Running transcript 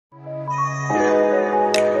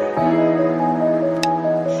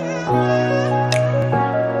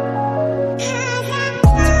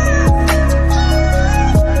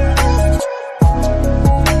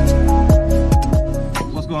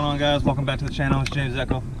Guys, welcome back to the channel. It's James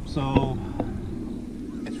Echo. So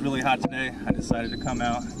it's really hot today. I decided to come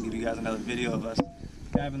out and give you guys another video of us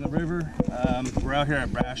diving the river. We're out here at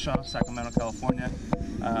Brashaw, Sacramento, California.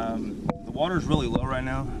 The water is really low right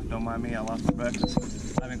now. Don't mind me, I lost my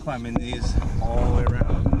breakfast. I've been climbing these all the way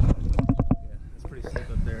around. Yeah, it's pretty steep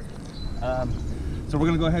up there. So we're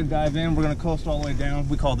gonna go ahead and dive in. We're gonna coast all the way down.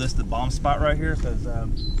 We call this the bomb spot right here because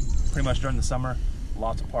pretty much during the summer,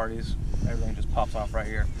 lots of parties. Everything just pops off right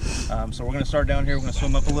here. So we're gonna start down here. We're gonna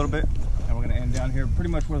swim up a little bit, and we're gonna end down here,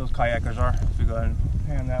 pretty much where those kayakers are. If we go ahead and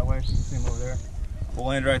pan that way, so you can see them over there. We'll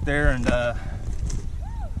land right there, and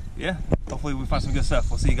yeah, hopefully we find some good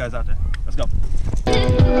stuff. We'll see you guys out there. Let's go.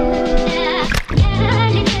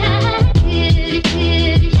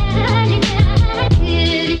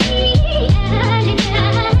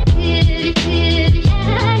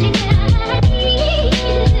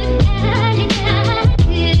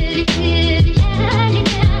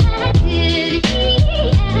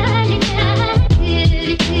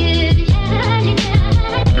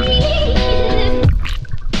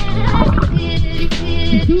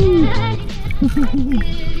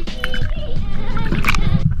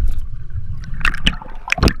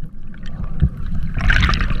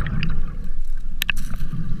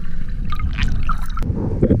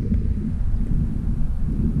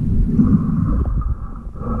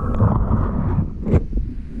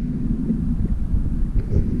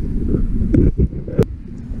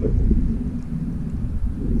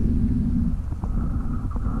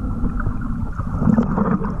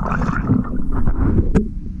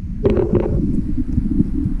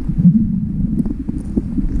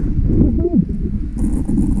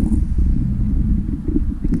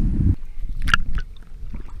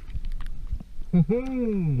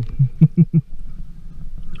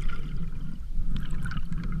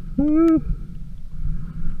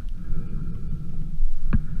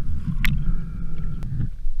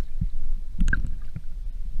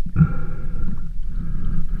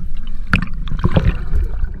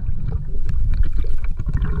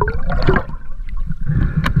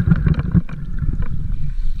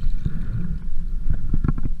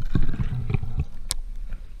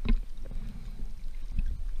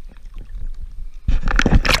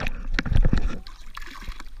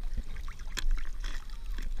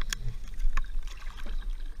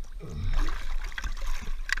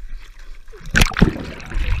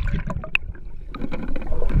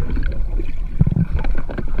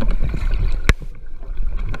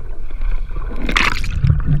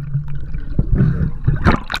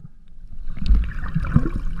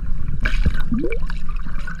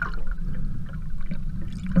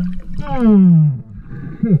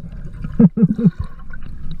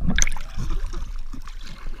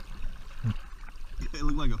 It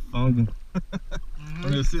looked like a phone.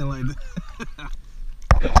 When it was sitting like that.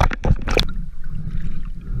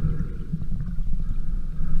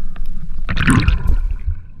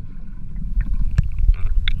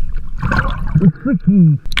 It's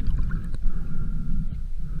tricky.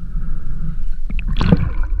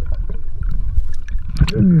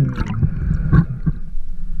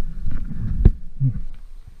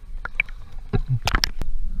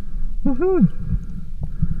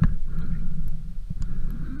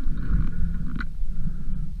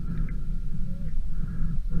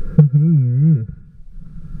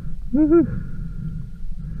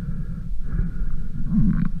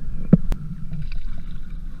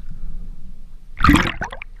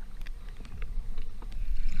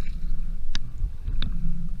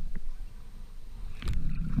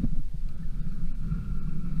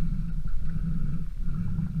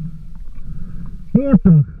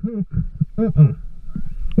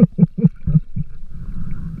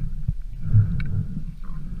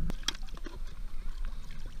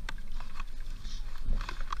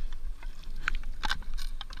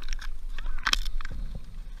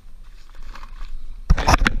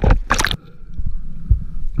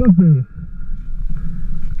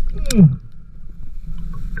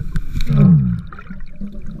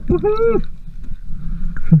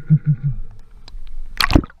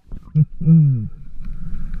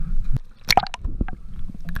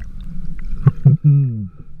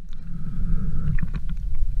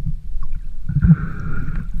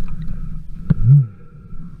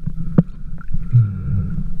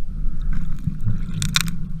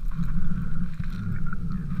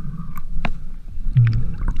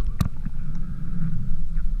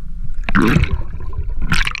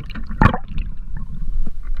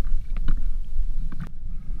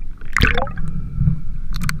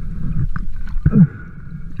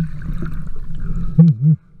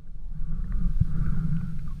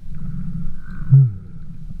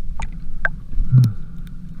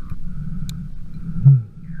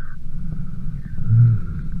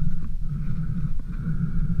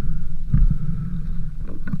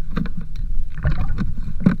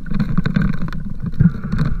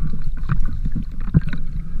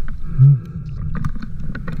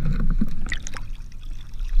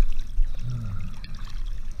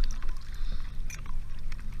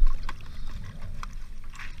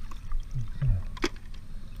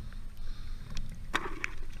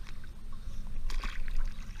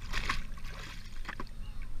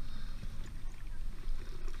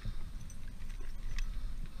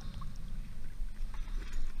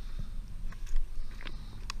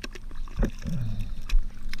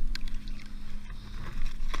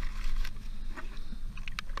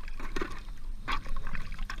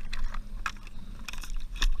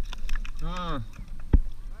 Hell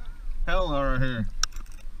right here.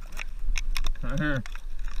 Right here.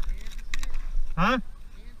 Huh?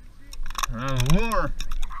 More.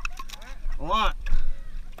 A lot.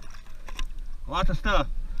 Lots of stuff.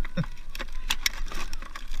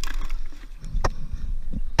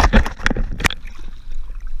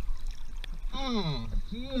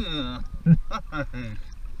 Yeah. Nice.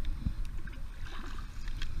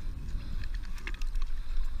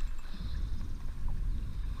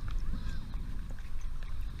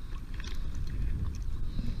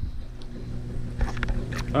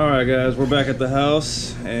 Alright guys, we're back at the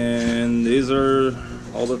house, and these are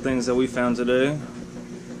all the things that we found today.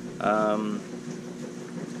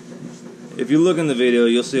 If you look in the video,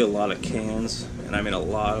 you'll see a lot of cans, and I mean a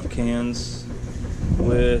lot of cans.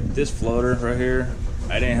 With this floater right here,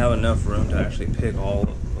 I didn't have enough room to actually pick all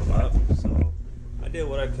of them up, so I did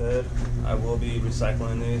what I could. I will be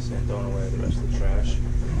recycling these and throwing away the rest of the trash.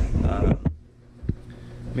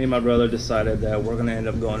 Me and my brother decided that we're gonna end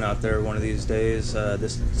up going out there one of these days,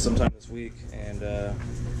 sometime this week, and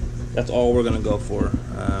that's all we're gonna go for.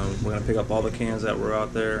 We're gonna pick up all the cans that were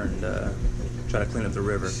out there and try to clean up the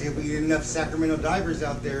river. Shit, we get enough Sacarmento divers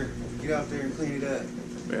out there. Get out there and clean it up.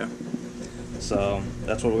 Yeah. So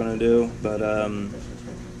that's what we're gonna do. But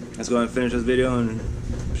let's go ahead and finish this video and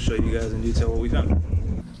show you guys in detail what we found.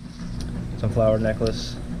 Sunflower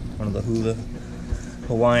necklace, one of the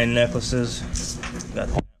Hawaiian necklaces.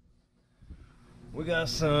 We got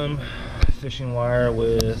some fishing wire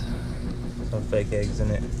with some fake eggs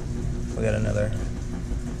in it. We got another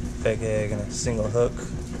fake egg and a single hook.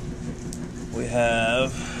 We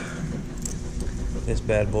have this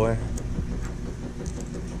bad boy.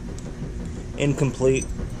 Incomplete,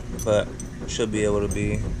 but should be able to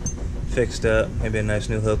be fixed up. Maybe a nice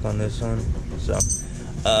new hook on this one. So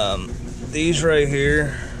these right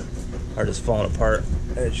here are just falling apart,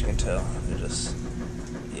 as you can tell. They're just,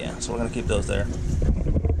 yeah, so we're gonna keep those there.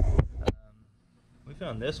 We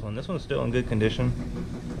found this one. This one's still in good condition.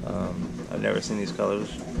 I've never seen these colors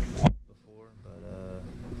before, but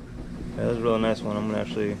yeah, that's a really nice one. I'm gonna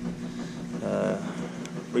actually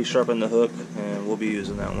resharpen the hook, and we'll be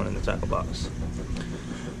using that one in the tackle box.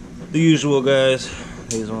 The usual, guys.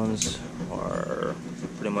 These ones are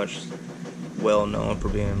pretty much well known for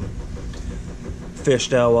being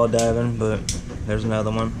fished out while diving, but there's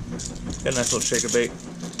another one. Got a nice little shaker bait.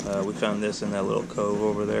 We found this in that little cove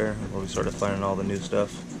over there where we started finding all the new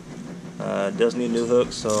stuff. It does need new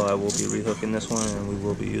hooks, so I will be rehooking this one, and we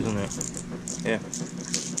will be using it. Yeah.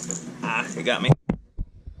 Ah, it got me.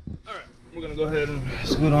 Alright, we're gonna go ahead and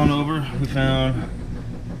scoot on over. We found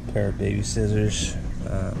a pair of baby scissors.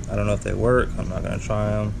 I don't know if they work. I'm not gonna try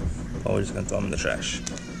them. Oh, we're just gonna throw them in the trash.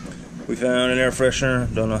 We found an air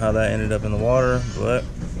freshener. Don't know how that ended up in the water, but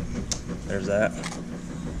there's that.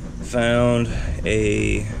 Found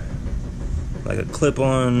a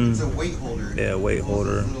clip-on. It's a weight holder. Yeah, weight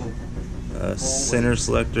holder. Center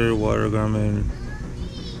selector, water garment,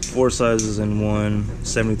 4 sizes in one,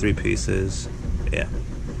 73 pieces. Yeah,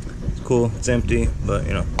 it's cool. It's empty, but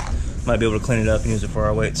you know, might be able to clean it up and use it for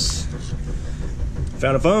our weights.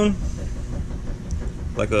 Found a phone,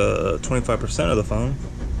 like a 25% of the phone.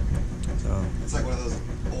 So it's like one of those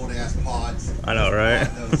old ass pods. I know, right?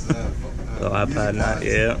 Those, the iPad, not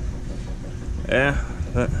yeah. Yeah,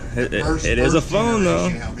 but it is a phone though.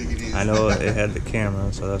 I know it had the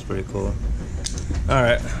camera, so that's pretty cool.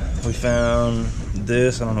 Alright, we found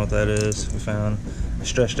this. I don't know what that is. We found a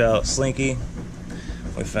stretched out slinky.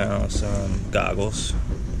 We found some goggles.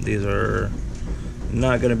 These are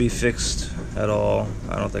not going to be fixed at all.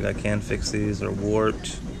 I don't think I can fix these. They're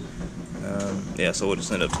warped. Yeah, so we'll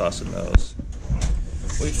just end up tossing those.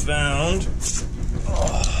 We found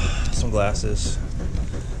some glasses.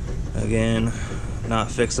 Again, not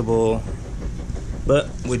fixable, but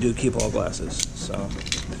we do keep all glasses. So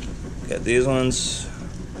got these ones,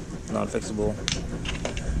 not fixable.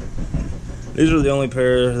 These are the only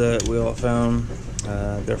pair that we all found.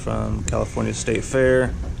 They're from California State Fair,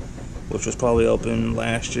 which was probably open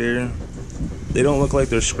last year. They don't look like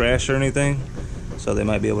they're scratched or anything, so they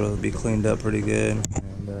might be able to be cleaned up pretty good.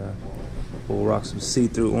 And we'll rock some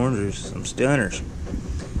see-through oranges, some stunners.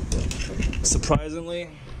 Surprisingly,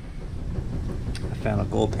 I found a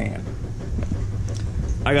gold pan.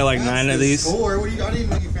 I got like 9 of these. Score. What do you, I didn't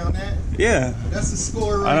know you found that. Yeah. That's the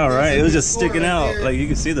score right I know, right? It was just sticking right out. there. Like you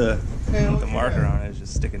can see the marker on it. It's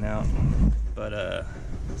just sticking out. But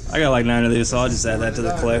I got like 9 of these, so I'll just add that to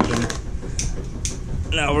the collection.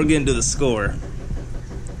 Now we're getting to the score.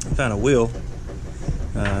 I found a wheel.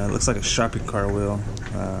 It looks like a shopping cart wheel.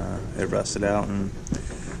 It rusted out and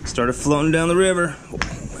started floating down the river,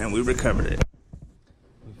 and we recovered it.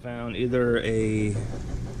 We Found either a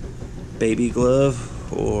baby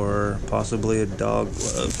glove or possibly a dog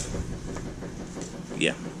glove.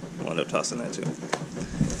 Yeah, we'll end up tossing that too.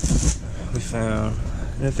 We found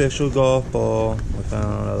an official golf ball. We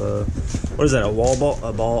found a, what is that, a wall ball?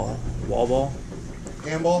 A ball? Wall ball?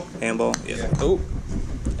 Handball? Handball, yeah. Oh,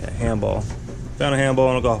 yeah, handball. Found a handball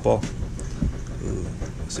and a golf ball. Ooh,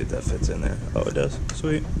 let's see if that fits in there. Oh, it does.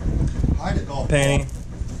 Sweet. Hide a golf Penny. ball.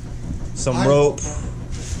 Some rope.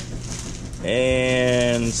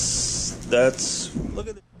 And that's, look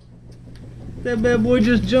at that bad boy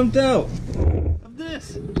just jumped out of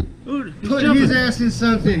this. Ooh, Put his ass in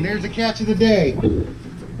something. There's the catch of the day.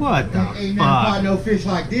 What the Ain't never caught no fish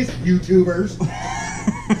like this, YouTubers.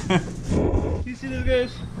 You see this,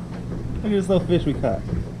 guys? Look at this little fish we caught.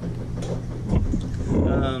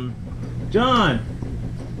 John.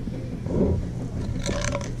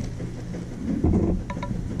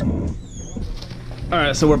 All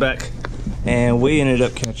right, so we're back, and we ended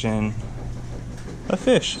up catching a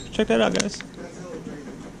fish. Check that out, guys.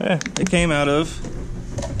 Yeah, it came out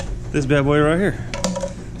of this bad boy right here.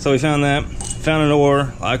 So we found that, found an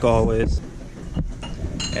oar, like always.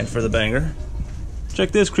 And for the banger,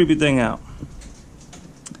 check this creepy thing out.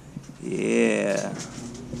 Yeah.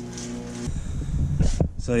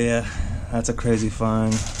 So yeah, that's a crazy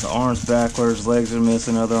find. The arm's backwards, legs are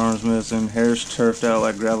missing, other arm's missing, hair's turfed out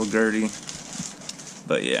like gravel Gertie.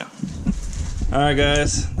 But yeah. Alright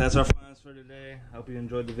guys, that's our finds for today. Hope you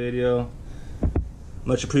enjoyed the video.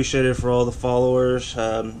 Much appreciated for all the followers.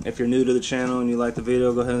 If you're new to the channel and you like the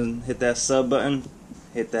video, go ahead and hit that sub button.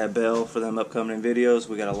 Hit that bell for them upcoming videos.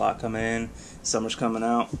 We got a lot coming in. Summer's coming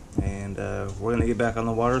out. And we're going to get back on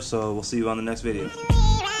the water, so we'll see you on the next video.